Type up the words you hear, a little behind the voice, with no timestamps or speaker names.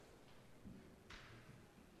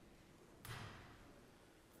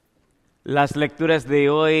Las lecturas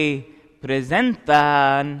de hoy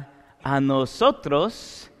presentan a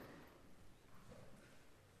nosotros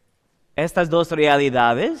estas dos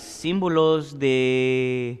realidades, símbolos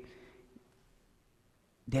de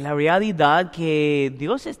la realidad que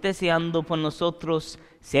Dios está deseando por nosotros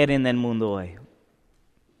ser en el mundo hoy.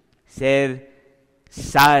 Ser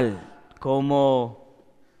sal como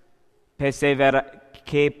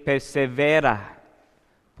que persevera.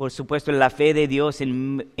 Por supuesto, la fe de Dios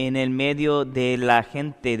en el medio de la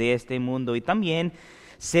gente de este mundo. Y también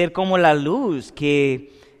ser como la luz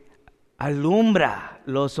que alumbra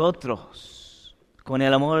los otros con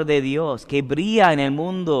el amor de Dios, que brilla en el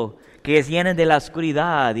mundo, que es lleno de la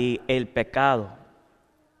oscuridad y el pecado.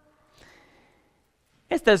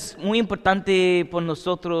 Esto es muy importante por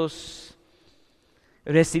nosotros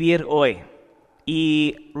recibir hoy.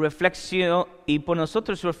 Y por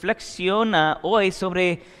nosotros reflexiona hoy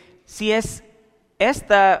sobre si es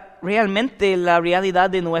esta realmente la realidad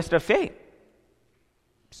de nuestra fe.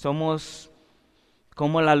 Somos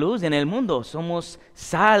como la luz en el mundo, somos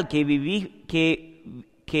sal que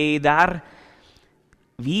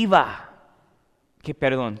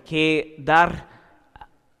dar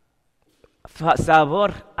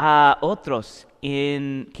sabor a otros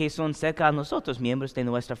que son cerca de nosotros, miembros de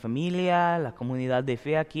nuestra familia, la comunidad de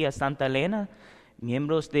fe aquí a Santa Elena,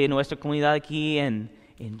 miembros de nuestra comunidad aquí en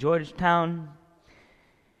Georgetown.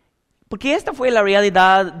 Porque esta fue la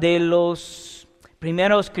realidad de los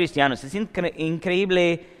primeros cristianos. Es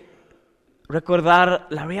increíble recordar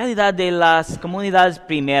la realidad de las comunidades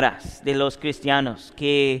primeras de los cristianos,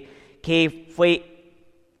 que fue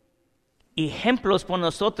ejemplos por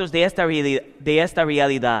nosotros de esta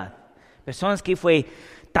realidad. Personas que fue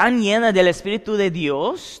tan llenas del Espíritu de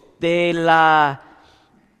Dios, del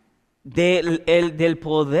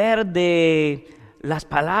poder de las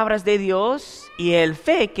palabras de Dios y el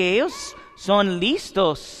fe, que ellos son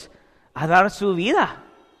listos a dar su vida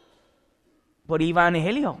por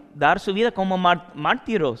evangelio, dar su vida como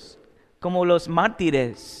mártires, como los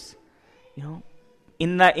mártires,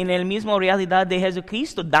 en la misma realidad de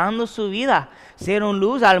Jesucristo, dando su vida, ser una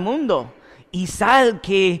luz al mundo y sal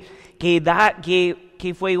que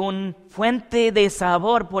fue una fuente de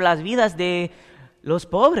sabor por las vidas de los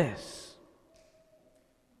pobres,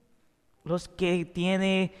 los que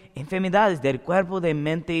tienen enfermedades del cuerpo, de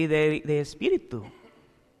mente y de espíritu.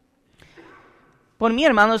 Por mí,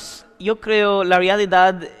 hermanos, yo creo la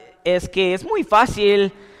realidad es que es muy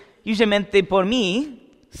fácil, usualmente por mí,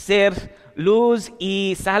 ser luz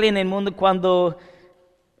y sal en el mundo cuando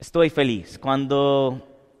estoy feliz, cuando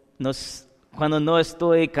no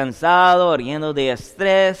estoy cansado o lleno de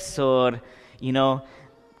estrés,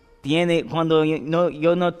 cuando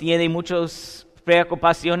yo no tiene muchas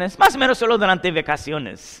preocupaciones, más o menos solo durante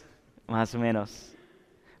vacaciones, más o menos.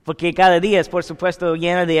 Porque cada día es, por supuesto,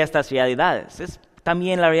 lleno de estas realidades. Es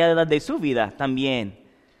también la realidad de su vida, también.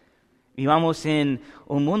 Vivamos en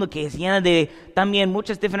un mundo que es lleno de también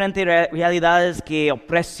muchas diferentes realidades, que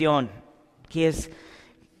opresión, que es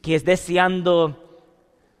deseando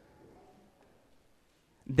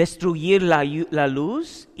destruir la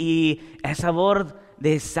luz y el sabor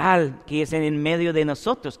de sal que es en el medio de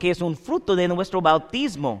nosotros, que es un fruto de nuestro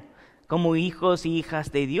bautismo como hijos y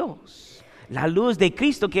hijas de Dios. La luz de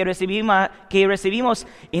Cristo que recibimos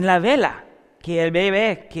en la vela, que el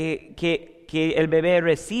bebé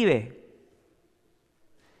recibe.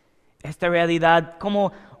 Esta realidad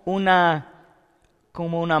como una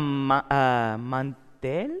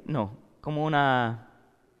mantel, no, como una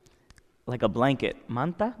like a blanket,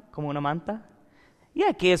 manta, como una manta.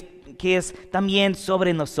 Que es también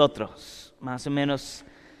sobre nosotros, más o menos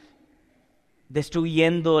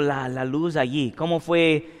destruyendo la luz allí. Como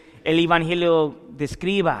fue el Evangelio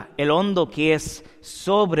describa el hondo que es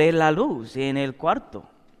sobre la luz en el cuarto.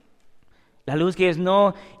 La luz que es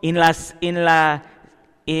no en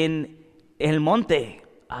el monte,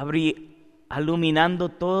 iluminando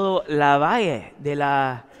todo la valle de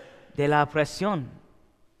la opresión.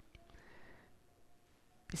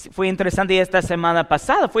 Fue interesante esta semana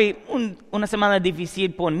pasada, fue una semana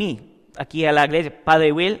difícil por mí, aquí a la iglesia.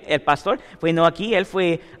 Padre Will, el pastor, fue no aquí, él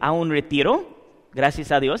fue a un retiro, gracias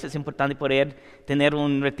a Dios, es importante poder tener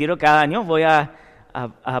un retiro cada año. Voy a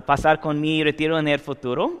pasar con mi retiro en el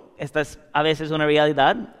futuro. Esta es a veces una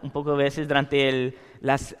realidad, un poco a veces durante el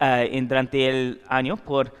año,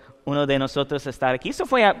 por uno de nosotros estar aquí. Eso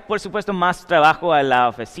fue, por supuesto, más trabajo a la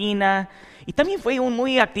oficina. Y también fue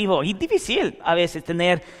muy activo y difícil a veces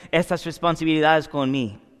tener estas responsabilidades con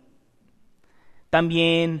mí.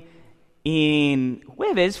 También en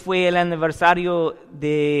jueves fue el aniversario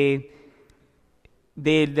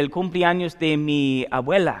del cumpleaños de mi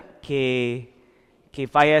abuela,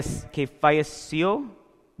 que falleció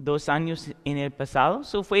 2 años en el pasado.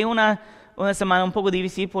 So fue una semana un poco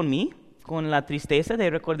difícil por mí, con la tristeza de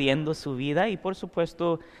recordando su vida y por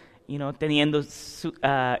supuesto, teniendo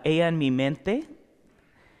ella en mi mente.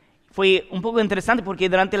 Fue un poco interesante porque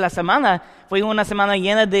durante la semana fue una semana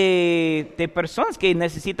llena de personas que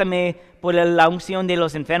necesitan por la unción de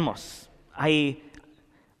los enfermos.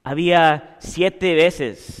 Había 7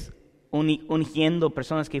 veces ungiendo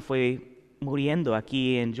personas que fue muriendo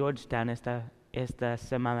aquí en Georgetown esta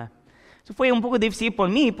semana. Eso fue un poco difícil por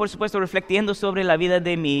mí, por supuesto, reflexionando sobre la vida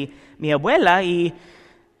de mi abuela y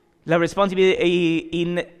la responsabilidad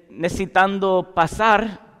y necesitando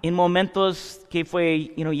pasar en momentos que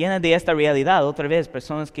fue llena de esta realidad, otra vez,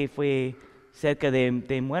 personas que fue cerca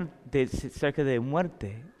de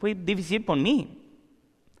muerte. Fue difícil por mí,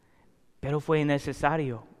 pero fue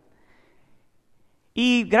necesario.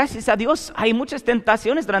 Y gracias a Dios hay muchas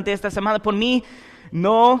tentaciones durante esta semana por mí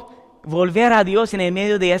no volver a Dios en el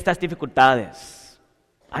medio de estas dificultades.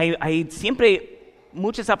 Hay siempre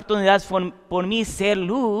muchas oportunidades por mí ser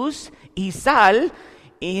luz y sal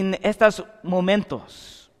en estos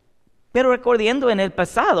momentos. Pero recordando en el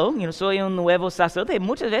pasado, soy un nuevo sacerdote,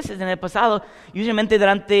 muchas veces en el pasado, usualmente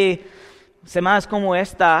durante semanas como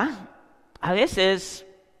esta, a veces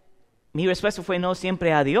mi respuesta fue no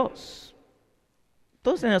siempre a Dios.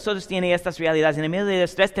 Todos de nosotros tienen estas realidades. En el medio del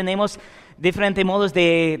estrés tenemos diferentes modos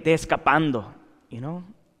de escapando,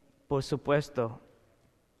 por supuesto.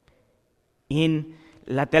 En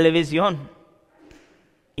la televisión,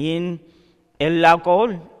 en el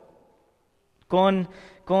alcohol,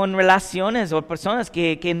 con relaciones o personas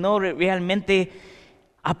que no realmente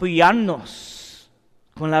apoyarnos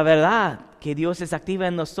con la verdad que Dios es activa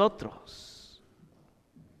en nosotros.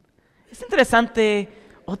 Es interesante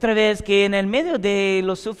otra vez que en el medio de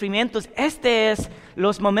los sufrimientos, es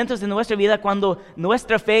los momentos de nuestra vida cuando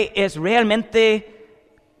nuestra fe es realmente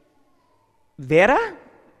vera.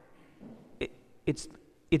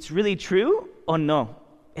 It's really true o no.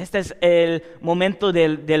 Este es el momento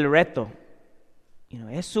del reto.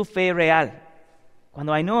 Es su fe real.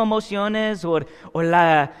 Cuando hay no emociones o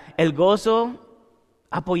el gozo,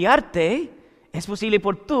 apoyarte, es posible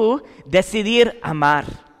por tú decidir amar,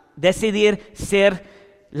 decidir ser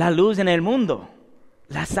la luz en el mundo,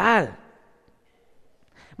 la sal.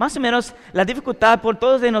 Más o menos la dificultad por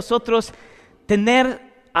todos de nosotros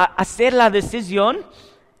hacer la decisión,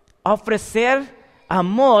 ofrecer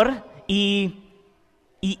amor y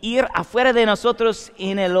ir afuera de nosotros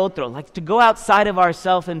en el otro, like to go outside of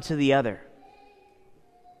ourselves into the other.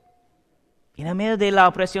 En el medio de la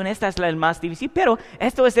opresión, esta es la más difícil, pero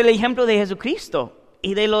esto es el ejemplo de Jesucristo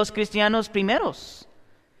y de los cristianos primeros.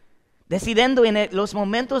 Decidiendo en los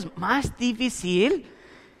momentos más difíciles,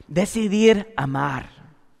 decidir amar.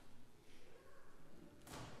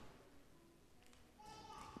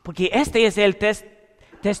 Porque este es el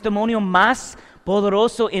testimonio más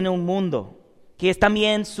poderoso en un mundo que está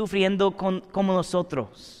también sufriendo como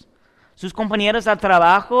nosotros. Sus compañeros al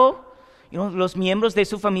trabajo, los miembros de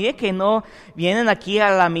su familia que no vienen aquí a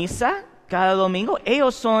la misa cada domingo,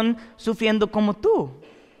 ellos son sufriendo como tú.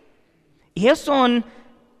 Y ellos son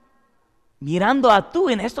mirando a tú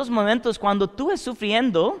en estos momentos cuando tú estás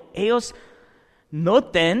sufriendo, ellos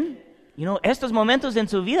noten, estos momentos en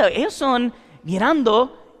su vida, ellos son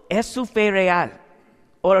mirando, es su fe real.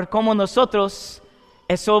 O como nosotros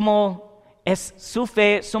es su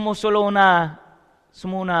fe, somos solo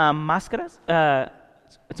una máscara.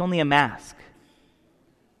 It's only a mask.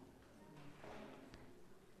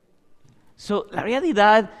 So, la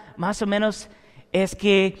realidad más o menos es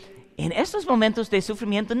que en estos momentos de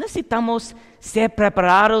sufrimiento necesitamos ser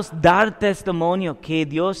preparados, dar testimonio que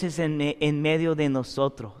Dios es en medio de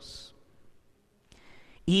nosotros.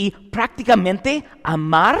 Y prácticamente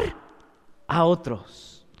amar a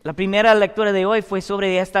otros. La primera lectura de hoy fue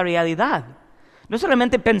sobre esta realidad. No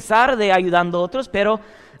solamente pensar de ayudando a otros, pero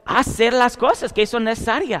hacer las cosas que son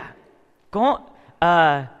necesarias.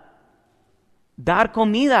 Dar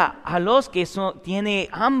comida a los que tienen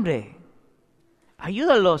hambre.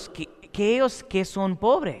 Ayúdalos, que ellos que son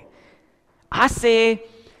pobres. Hace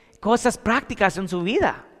cosas prácticas en su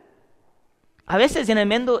vida. A veces en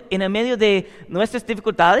el medio de nuestras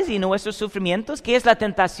dificultades y nuestros sufrimientos, ¿qué es la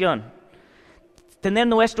tentación? Tener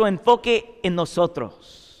nuestro enfoque en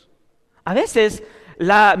nosotros. A veces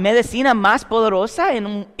la medicina más poderosa en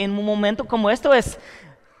un momento como esto es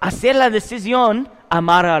hacer la decisión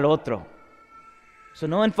amar al otro. So,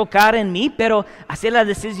 no enfocar en mí, pero hacer la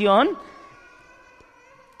decisión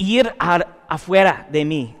ir afuera de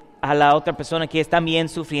mí, a la otra persona que está también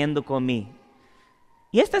sufriendo con mí.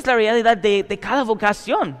 Y esta es la realidad de cada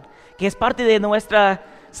vocación. que es parte de nuestra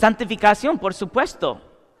santificación, por supuesto.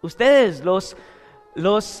 Ustedes,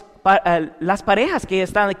 las parejas que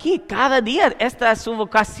están aquí, cada día esta es su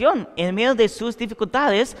vocación, en medio de sus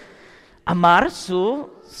dificultades, amar su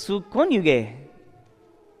cónyuge,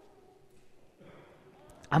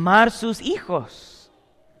 amar sus hijos.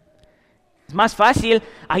 Es más fácil,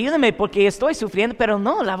 ayúdame porque estoy sufriendo, pero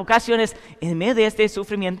no, la vocación es, en medio de este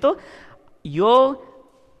sufrimiento,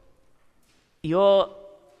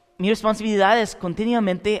 mi responsabilidad es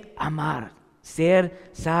continuamente amar,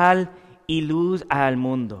 ser sal y luz al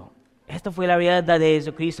mundo. Esta fue la realidad de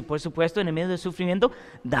Jesucristo, por supuesto, en el medio del sufrimiento,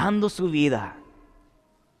 dando su vida.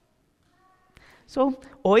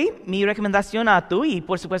 Hoy mi recomendación a tú, y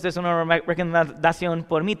por supuesto es una recomendación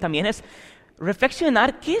por mí también, es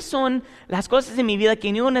reflexionar qué son las cosas en mi vida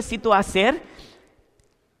que yo necesito hacer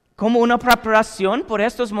como una preparación por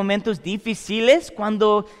estos momentos difíciles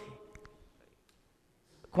cuando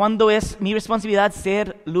es mi responsabilidad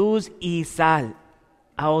ser luz y sal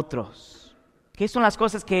a otros. ¿Qué son las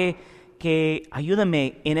cosas que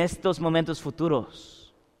ayúdenme en estos momentos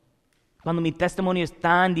futuros? Cuando mi testimonio es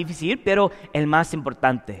tan difícil, pero el más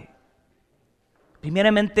importante.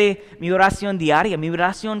 Primeramente, mi oración diaria, mi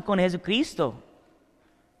oración con Jesucristo.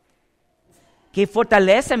 Que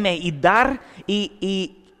fortaléceme y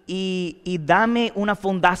dame una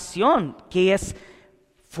fundación que es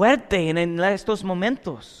fuerte en estos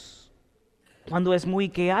momentos, cuando es muy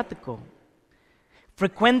caótico.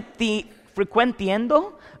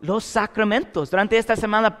 Frecuentando los sacramentos. Durante esta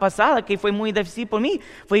semana pasada, que fue muy difícil por mí,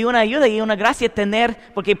 fue una ayuda y una gracia tener,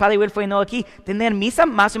 porque Padre Will fue no aquí, tener misa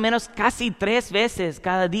más o menos casi 3 veces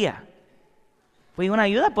cada día. Fue una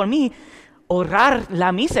ayuda por mí orar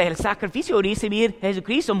la misa, el sacrificio, recibir a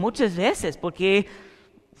Jesucristo muchas veces, porque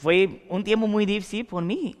fue un tiempo muy difícil por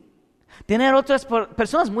mí. Tener otras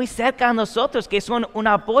personas muy cerca a nosotros que son un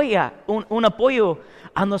apoyo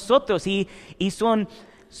a nosotros y son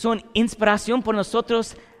inspiración por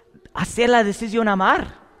nosotros hacer la decisión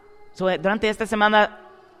amar. Durante esta semana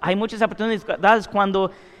hay muchas oportunidades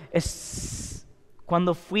cuando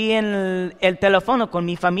fui en el teléfono con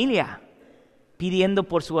mi familia pidiendo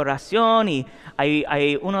por su oración, y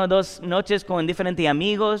hay 1 o 2 noches con diferentes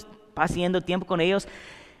amigos, pasando tiempo con ellos,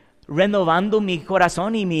 renovando mi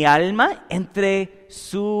corazón y mi alma entre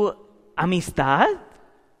su amistad.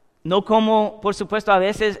 No como, por supuesto, a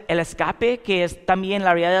veces el escape, que es también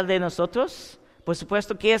la realidad de nosotros. Por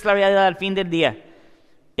supuesto, ¿qué es la realidad al fin del día?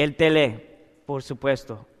 El tele, por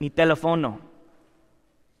supuesto, mi teléfono,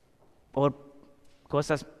 por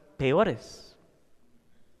cosas peores.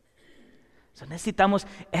 Necesitamos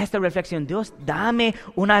esta reflexión. Dios, dame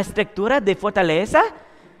una estructura de fortaleza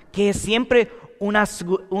que es siempre una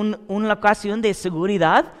ocasión de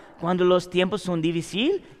seguridad cuando los tiempos son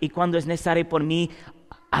difíciles y cuando es necesario por mí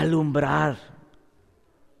alumbrar,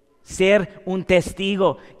 ser un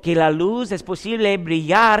testigo que la luz es posible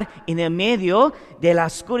brillar en el medio de la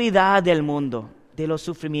oscuridad del mundo, de los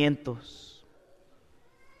sufrimientos,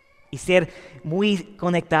 y ser muy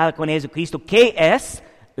conectado con Jesucristo, que es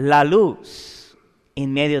la luz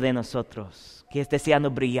en medio de nosotros, que es deseando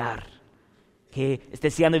brillar, que es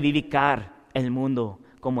deseando vivificar el mundo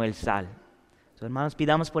como el sal. Hermanos,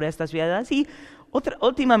 pidamos por estas realidades. Y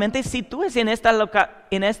últimamente, si tú es en esta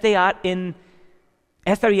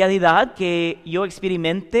realidad que yo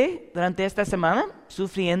experimenté durante esta semana,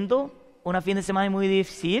 sufriendo una fin de semana muy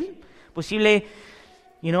difícil, posible,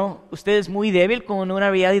 usted es muy débil con una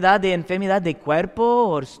realidad de enfermedad de cuerpo,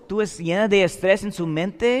 o tú es llena de estrés en su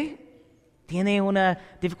mente, tiene una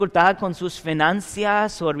dificultad con sus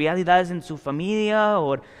finanzas o realidades en su familia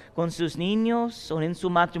o con sus niños o en su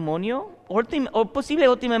matrimonio, o posible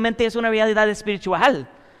últimamente es una realidad espiritual,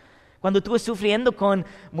 cuando tú estás sufriendo con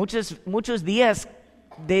muchos días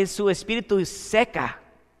de su espíritu seca,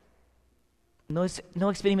 no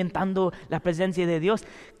experimentando la presencia de Dios.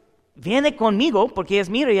 Viene conmigo, porque es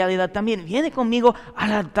mi realidad también, viene conmigo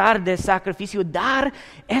al altar del sacrificio, dar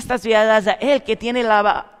estas realidades a Él, que tiene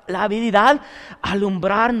la habilidad de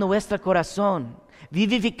alumbrar nuestro corazón,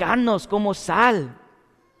 vivificarnos como sal,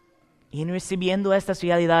 y en recibiendo estas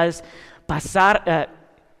realidades,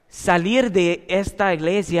 salir de esta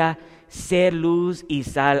iglesia, ser luz y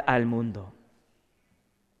sal al mundo,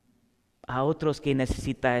 a otros que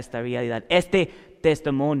necesitan esta realidad, este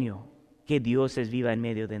testimonio, que Dios es viva en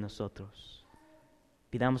medio de nosotros.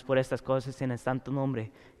 Pidamos por estas cosas en el santo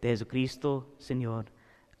nombre de Jesucristo, Señor.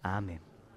 Amén.